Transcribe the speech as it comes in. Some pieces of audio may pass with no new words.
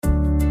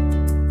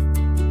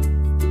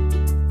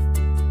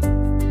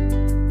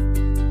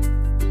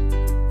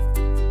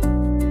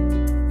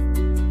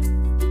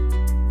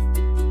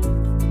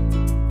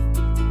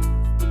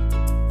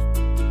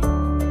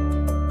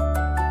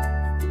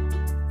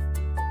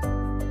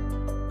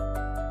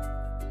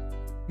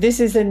This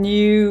is a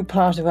new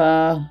part of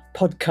our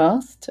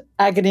podcast,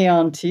 Agony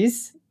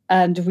Aunties,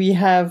 and we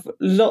have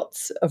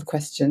lots of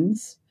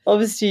questions.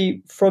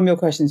 Obviously, from your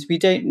questions, we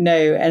don't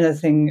know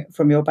anything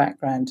from your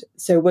background.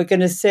 So we're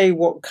going to say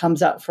what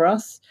comes up for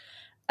us.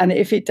 And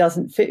if it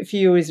doesn't fit for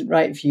you or isn't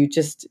right for you,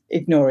 just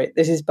ignore it.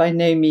 This is by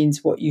no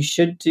means what you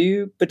should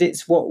do, but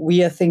it's what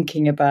we are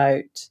thinking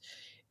about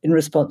in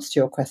response to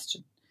your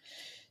question.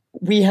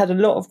 We had a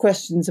lot of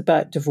questions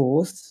about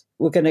divorce.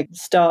 We're going to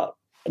start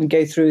and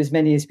go through as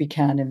many as we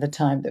can in the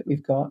time that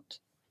we've got.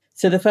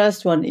 So the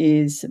first one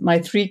is, my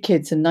 3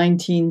 kids are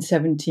 19,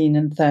 17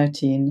 and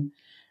 13,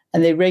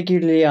 and they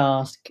regularly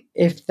ask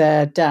if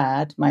their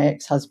dad, my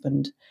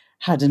ex-husband,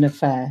 had an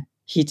affair.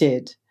 He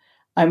did.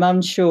 I'm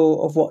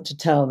unsure of what to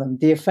tell them.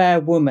 The affair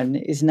woman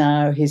is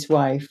now his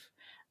wife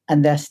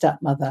and their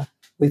stepmother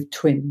with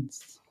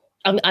twins.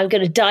 I'm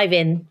going to dive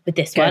in with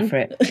this one. Go for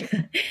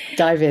it.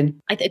 Dive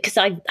in. Because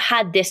I've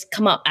had this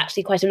come up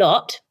actually quite a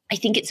lot. I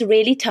think it's a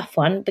really tough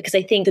one because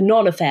I think the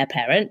non-affair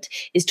parent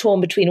is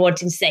torn between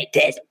wanting to say,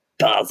 this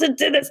person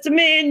did this to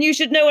me and you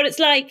should know what it's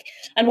like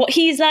and what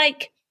he's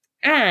like.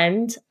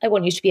 And I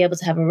want you to be able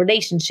to have a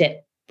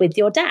relationship with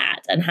your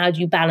dad. And how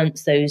do you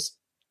balance those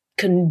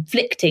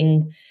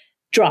conflicting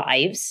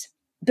drives?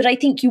 But I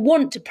think you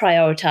want to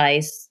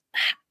prioritize,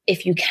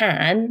 if you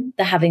can,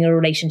 the having a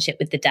relationship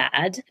with the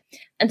dad.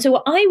 And so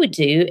what I would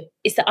do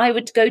is that I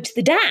would go to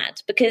the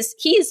dad because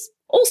he's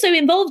also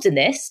involved in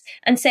this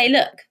and say,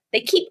 look, they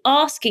keep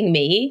asking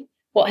me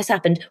what has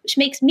happened, which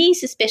makes me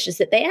suspicious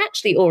that they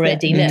actually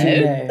already know.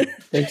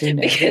 They do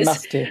know. Because, they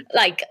must do.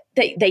 Like,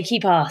 they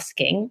keep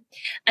asking.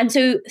 And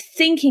so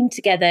thinking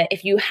together,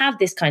 if you have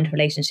this kind of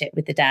relationship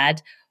with the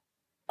dad,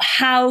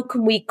 how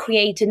can we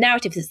create a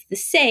narrative that's the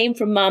same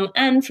from mum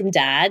and from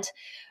dad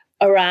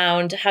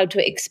around how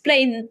to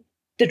explain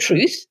the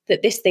truth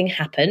that this thing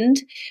happened,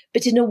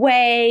 but in a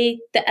way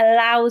that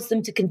allows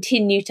them to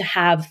continue to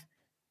have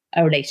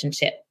a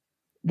relationship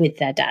with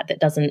their dad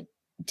that doesn't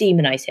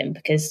demonize him,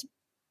 because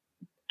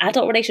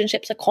adult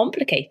relationships are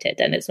complicated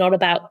and it's not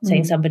about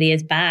saying somebody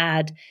is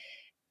bad.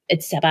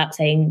 It's about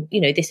saying,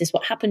 this is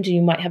what happened and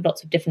you might have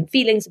lots of different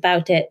feelings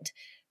about it,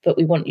 but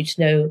we want you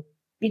to know,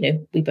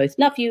 we both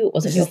love you. It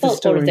wasn't your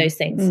fault, all of those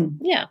things.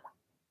 Yeah.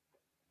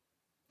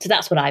 So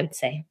that's what I would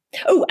say.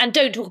 Oh, and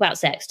don't talk about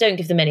sex. Don't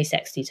give them any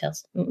sex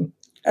details.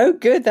 Oh,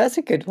 good. That's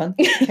a good one.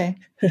 Okay.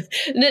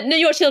 No,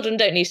 your children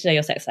don't need to know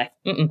your sex life.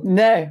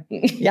 No.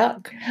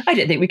 Yuck. I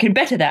don't think we can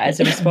better that as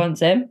a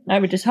response, Em. I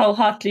would just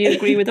wholeheartedly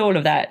agree with all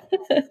of that.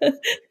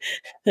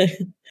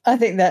 I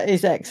think that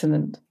is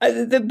excellent.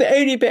 The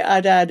only bit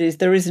I'd add is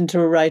there isn't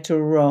a right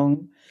or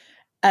wrong.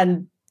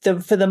 And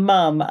for the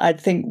mum, I'd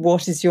think,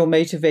 what is your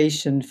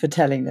motivation for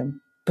telling them?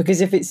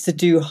 Because if it's to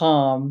do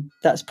harm,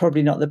 that's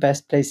probably not the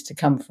best place to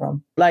come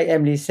from. Like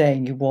Emily's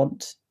saying, you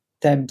want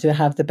them to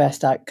have the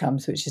best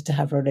outcomes, which is to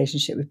have a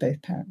relationship with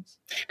both parents.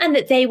 And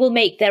that they will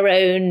make their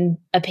own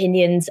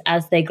opinions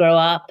as they grow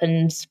up,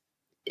 and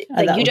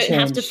you don't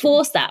have to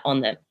force that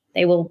on them.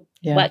 They will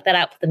work that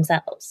out for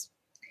themselves.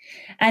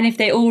 And if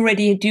they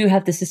already do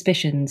have the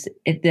suspicions,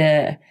 if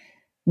they're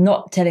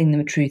not telling them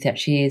the truth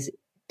actually is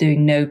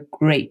doing no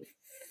great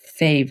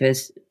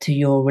favours to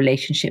your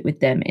relationship with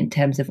them in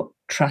terms of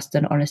trust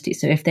and honesty.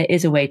 So if there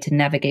is a way to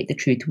navigate the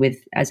truth with,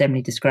 as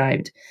Emily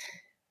described,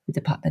 with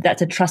the partner,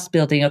 that's a trust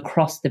building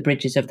across the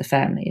bridges of the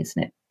family,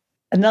 isn't it?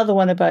 Another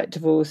one about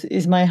divorce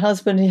is, my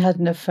husband, he had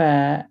an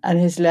affair and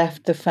has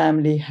left the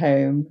family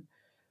home.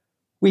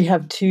 We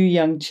have 2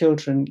 young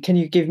children. Can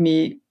you give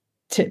me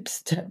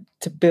tips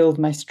to build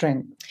my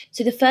strength?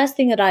 So the first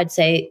thing that I'd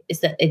say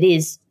is that it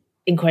is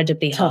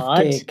incredibly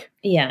hard. Gig.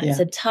 Yeah, it's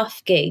a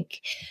tough gig.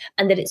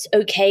 And that it's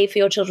okay for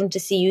your children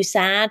to see you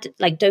sad.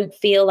 Like, don't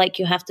feel like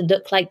you have to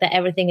look like that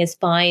everything is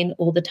fine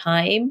all the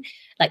time.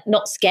 Like,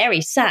 not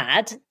scary,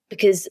 sad,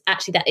 because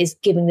actually that is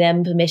giving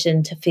them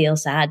permission to feel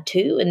sad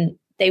too. And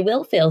they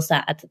will feel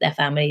sad that their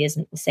family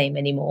isn't the same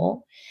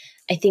anymore.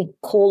 I think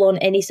call on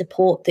any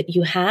support that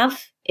you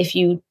have if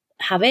you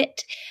have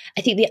it.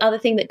 I think the other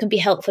thing that can be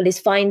helpful is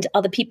find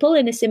other people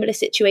in a similar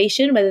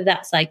situation, whether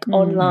that's like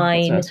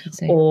online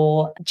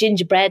or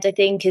Gingerbread, I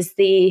think, is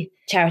the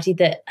charity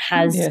that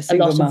has a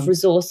lot of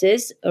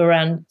resources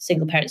around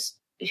single parents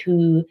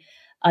who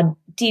are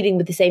dealing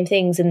with the same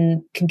things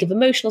and can give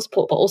emotional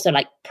support, but also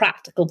like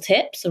practical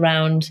tips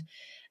around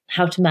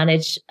how to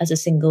manage as a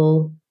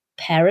single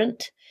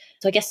parent.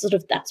 So I guess sort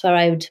of that's where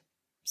I would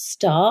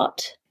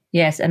start.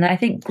 Yes, and I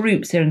think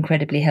groups are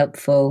incredibly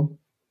helpful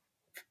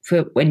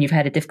for when you've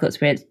had a difficult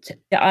experience.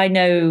 I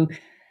know,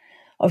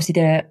 obviously,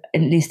 there are,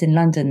 at least in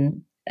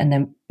London, and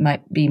there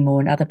might be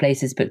more in other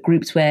places, but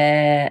groups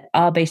where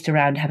are based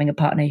around having a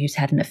partner who's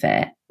had an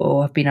affair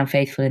or have been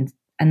unfaithful,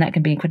 and that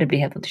can be incredibly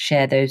helpful to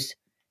share those,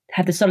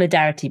 have the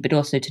solidarity, but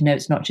also to know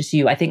it's not just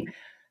you. I think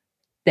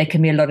there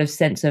can be a lot of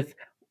sense of,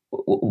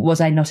 was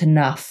I not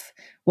enough?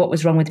 What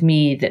was wrong with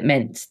me that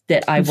meant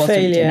that I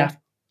wasn't enough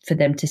for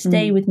them to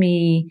stay with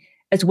me,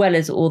 as well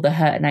as all the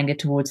hurt and anger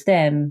towards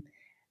them.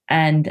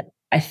 And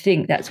I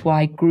think that's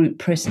why group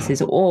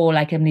processes, or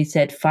like Emily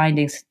said,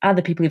 finding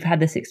other people who've had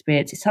this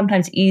experience, it's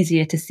sometimes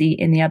easier to see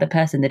in the other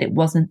person that it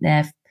wasn't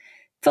their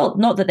fault.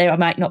 Not that there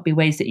might not be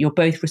ways that you're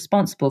both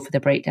responsible for the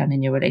breakdown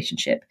in your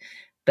relationship,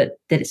 but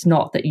that it's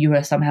not that you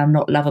are somehow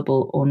not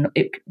lovable, or not,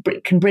 it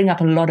can bring up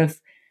a lot of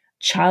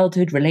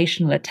childhood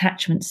relational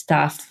attachment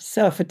stuff,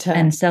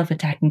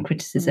 self-attack and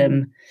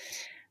criticism.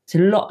 So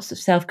lots of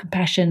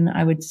self-compassion.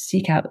 I would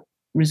seek out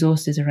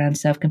resources around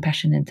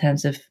self-compassion in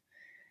terms of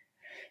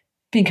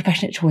being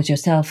compassionate towards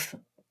yourself,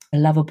 a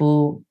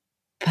lovable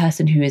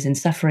person who is in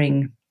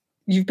suffering.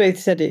 You've both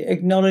said it,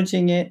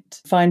 acknowledging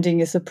it, finding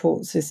a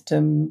support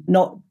system,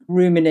 not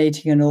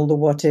ruminating on all the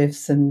what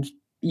ifs and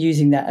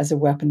using that as a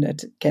weapon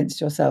against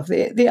yourself.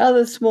 The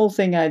other small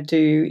thing I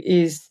do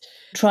is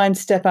try and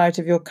step out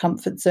of your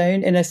comfort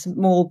zone in a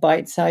small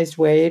bite-sized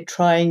way,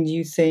 trying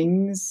new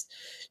things,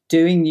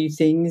 doing new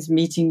things,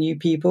 meeting new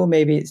people.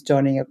 Maybe it's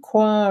joining a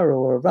choir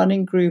or a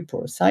running group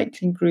or a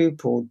cycling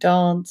group or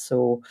dance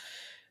or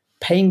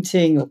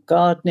painting or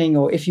gardening,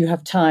 or if you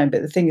have time.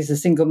 But the thing is, as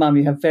a single mum,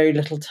 you have very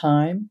little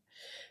time.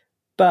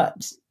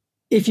 But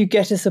if you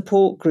get a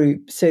support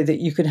group so that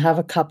you can have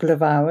a couple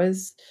of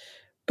hours,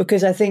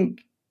 because I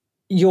think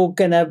you're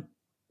going to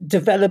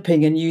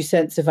developing a new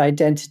sense of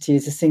identity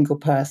as a single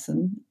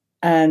person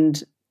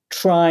and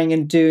trying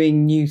and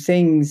doing new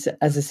things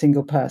as a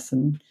single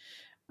person,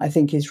 I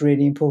think is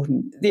really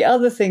important. The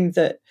other thing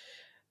that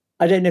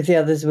I don't know if the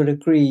others will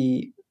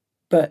agree,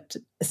 but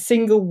a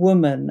single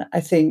woman, I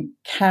think,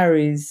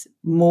 carries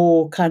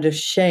more kind of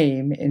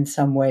shame in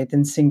some way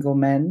than single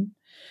men.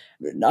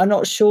 I'm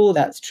not sure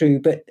that's true,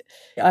 but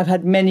I've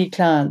had many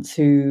clients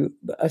who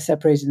are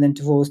separated and then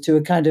divorced who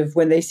are kind of,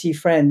 when they see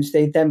friends,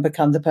 they then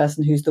become the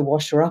person who's the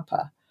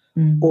washer-upper.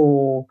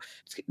 Or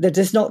they're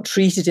just not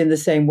treated in the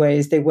same way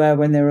as they were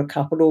when they were a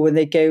couple, or when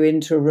they go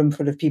into a room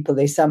full of people,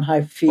 they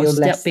somehow feel or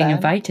less being than.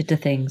 invited to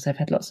things. I've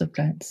had lots of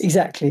clients.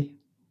 Exactly.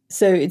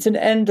 So it's an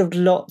end of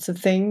lots of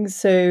things.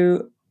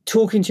 So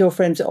talking to your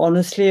friends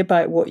honestly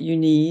about what you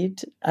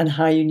need and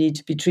how you need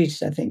to be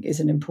treated, I think, is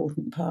an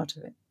important part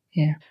of it.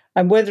 Yeah.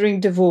 I'm weathering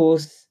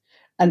divorce,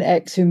 an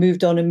ex who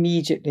moved on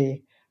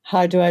immediately.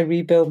 How do I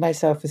rebuild my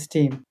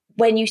self-esteem?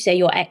 When you say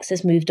your ex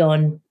has moved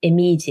on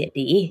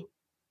immediately,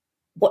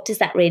 what does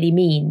that really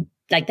mean?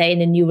 Like they're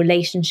in a new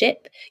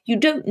relationship? You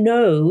don't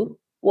know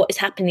what is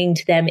happening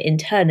to them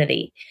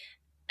internally.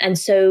 And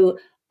so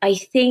I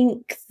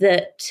think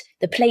that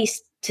the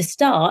place to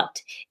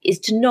start is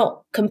to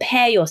not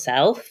compare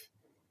yourself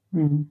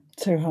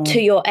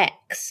to your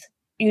ex.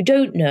 You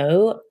don't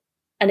know.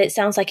 And it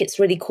sounds like it's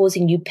really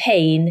causing you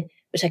pain,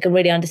 which I can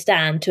really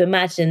understand, to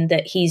imagine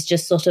that he's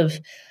just sort of,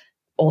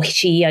 or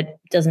she,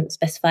 doesn't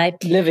specify,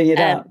 living it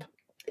up.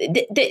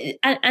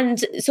 And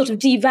sort of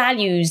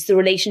devalues the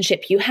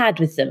relationship you had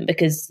with them,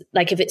 because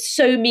like if it's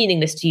so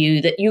meaningless to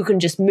you that you can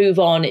just move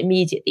on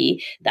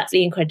immediately, that's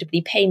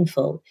incredibly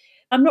painful.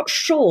 I'm not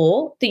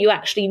sure that you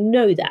actually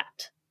know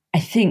that. I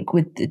think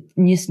with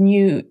this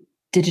new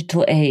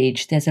digital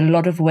age, there's a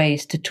lot of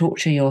ways to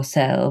torture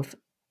yourself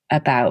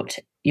about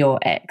your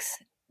ex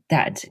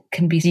that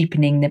can be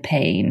deepening the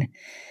pain.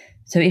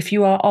 So if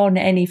you are on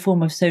any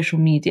form of social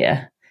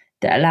media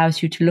that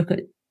allows you to look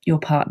at your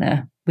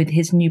partner with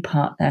his new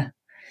partner,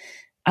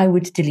 I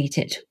would delete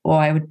it or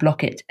I would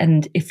block it.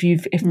 And if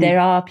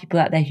there are people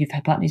out there who've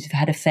had partners who've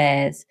had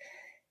affairs,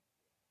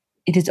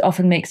 it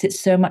often makes it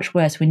so much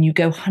worse when you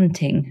go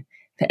hunting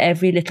for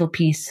every little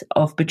piece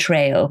of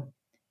betrayal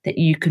that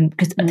you can,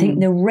 because I think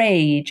the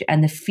rage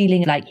and the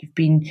feeling like you've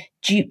been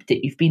duped,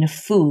 that you've been a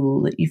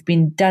fool, that you've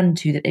been done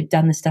to, that they've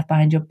done the stuff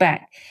behind your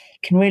back,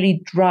 can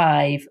really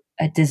drive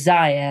a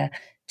desire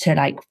to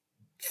like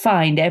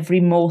find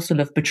every morsel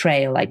of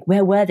betrayal. Like,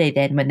 where were they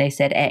then when they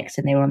said X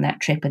and they were on that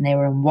trip and they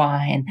were on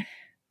Y, and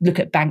look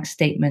at bank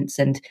statements.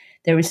 And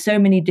there are so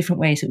many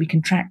different ways that we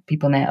can track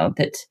people now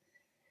that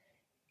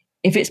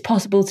if it's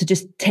possible to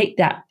just take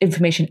that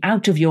information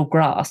out of your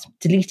grasp,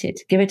 delete it,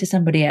 give it to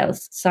somebody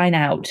else, sign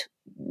out,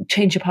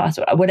 change your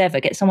password,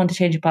 whatever, get someone to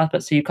change your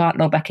password so you can't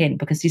log back in,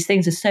 because these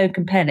things are so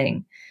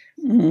compelling,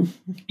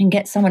 and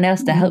get someone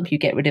else to help you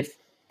get rid of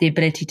the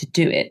ability to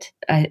do it.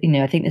 I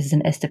think this is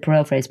an Esther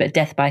Perel phrase, but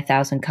death by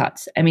 1,000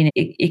 cuts. I mean,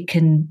 it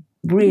can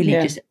really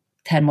just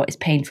turn what is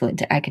painful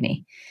into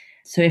agony.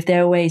 So if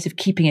there are ways of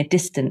keeping a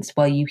distance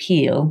while you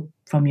heal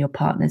from your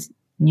partner's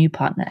new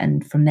partner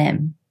and from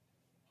them,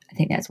 I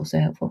think that's also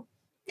helpful.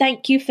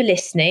 Thank you for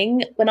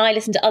listening. When I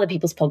listen to other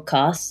people's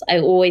podcasts, I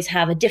always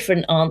have a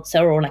different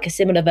answer or like a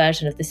similar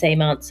version of the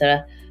same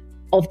answer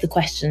of the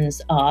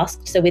questions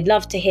asked. So we'd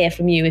love to hear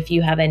from you if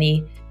you have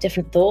any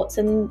different thoughts.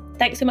 And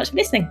thanks so much for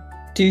listening.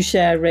 Do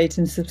share, rate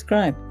and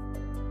subscribe.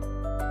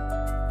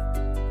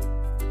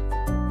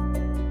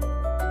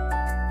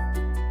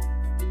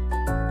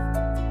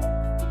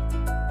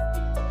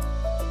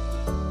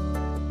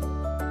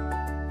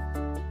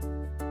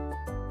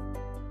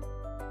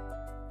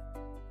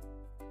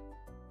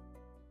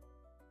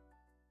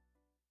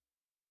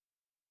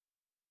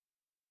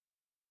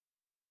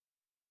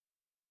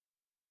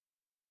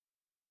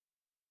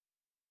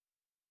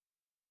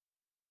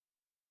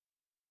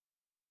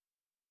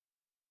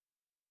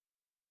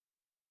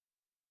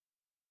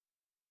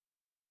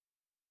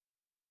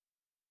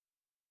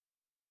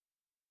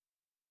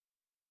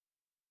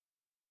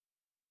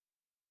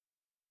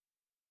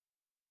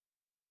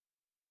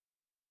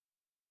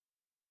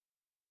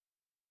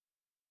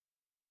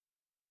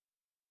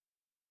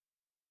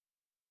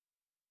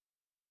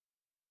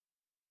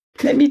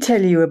 Let me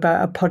tell you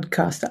about a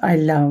podcast I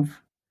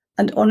love,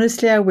 and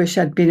honestly, I wish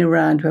I'd been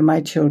around when my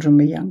children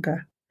were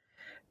younger.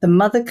 The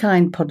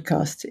Motherkind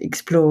podcast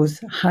explores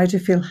how to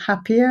feel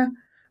happier,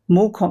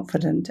 more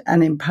confident,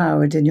 and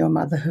empowered in your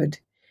motherhood,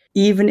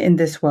 even in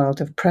this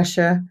world of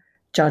pressure,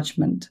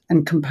 judgment,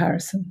 and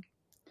comparison.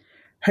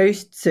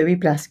 Host Zoe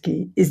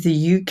Blaskey is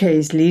the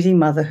UK's leading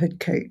motherhood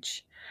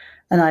coach,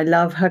 and I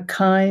love her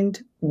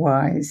kind,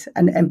 wise,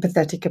 and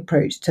empathetic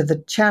approach to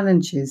the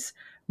challenges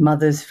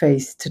mothers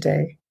face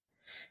today.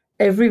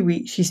 Every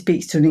week, she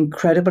speaks to an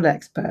incredible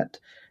expert,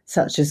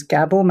 such as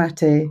Gabor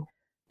Mate,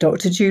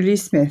 Dr. Julie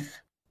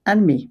Smith,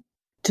 and me,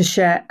 to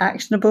share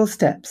actionable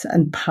steps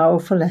and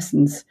powerful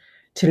lessons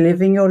to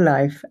living your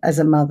life as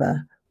a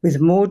mother with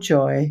more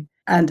joy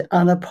and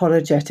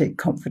unapologetic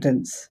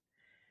confidence.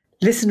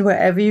 Listen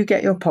wherever you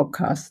get your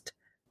podcast.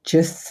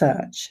 Just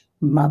search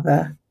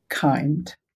Motherkind.